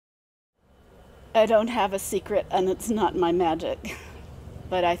I don't have a secret, and it's not my magic,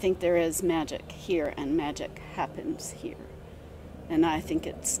 but I think there is magic here, and magic happens here. And I think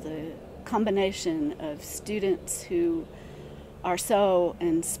it's the combination of students who are so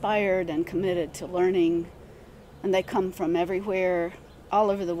inspired and committed to learning, and they come from everywhere, all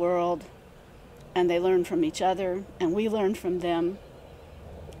over the world, and they learn from each other, and we learn from them,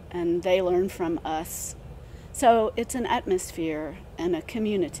 and they learn from us. So it's an atmosphere and a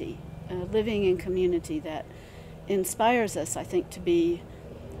community, living in community that inspires us, I think, to be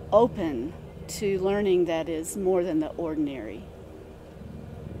open to learning that is more than the ordinary.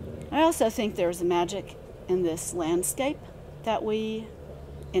 I also think there's a magic in this landscape that we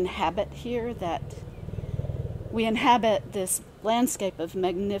inhabit here, that we inhabit this landscape of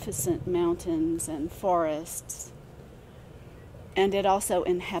magnificent mountains and forests, and it also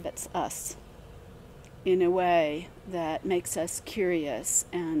inhabits us in a way that makes us curious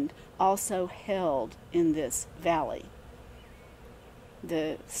and also held in this valley.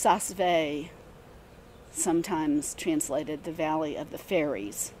 The Saas-Fee, sometimes translated the Valley of the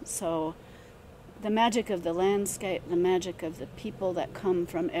Fairies. So the magic of the landscape, the magic of the people that come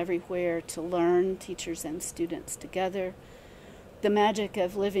from everywhere to learn, teachers and students together, the magic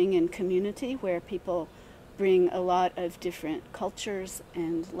of living in community where people bring a lot of different cultures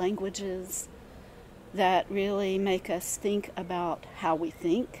and languages that really make us think about how we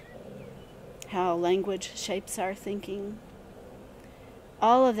think, how language shapes our thinking.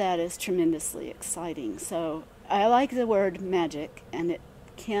 All of that is tremendously exciting. So I like the word magic, and it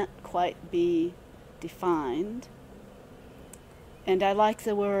can't quite be defined. And I like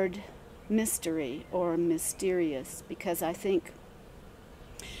the word mystery or mysterious, because I think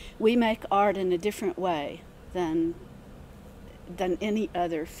we make art in a different way than any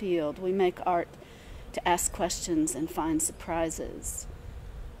other field. We make art to ask questions and find surprises,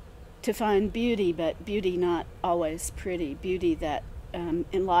 to find beauty, but beauty not always pretty, beauty that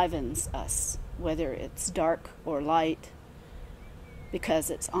enlivens us, whether it's dark or light, because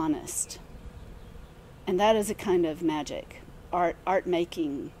it's honest. And that is a kind of magic, art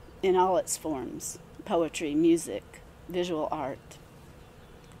making in all its forms: poetry, music, visual art,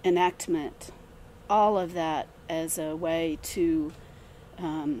 enactment, all of that as a way to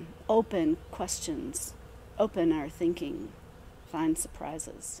open questions, open our thinking, find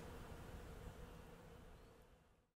surprises.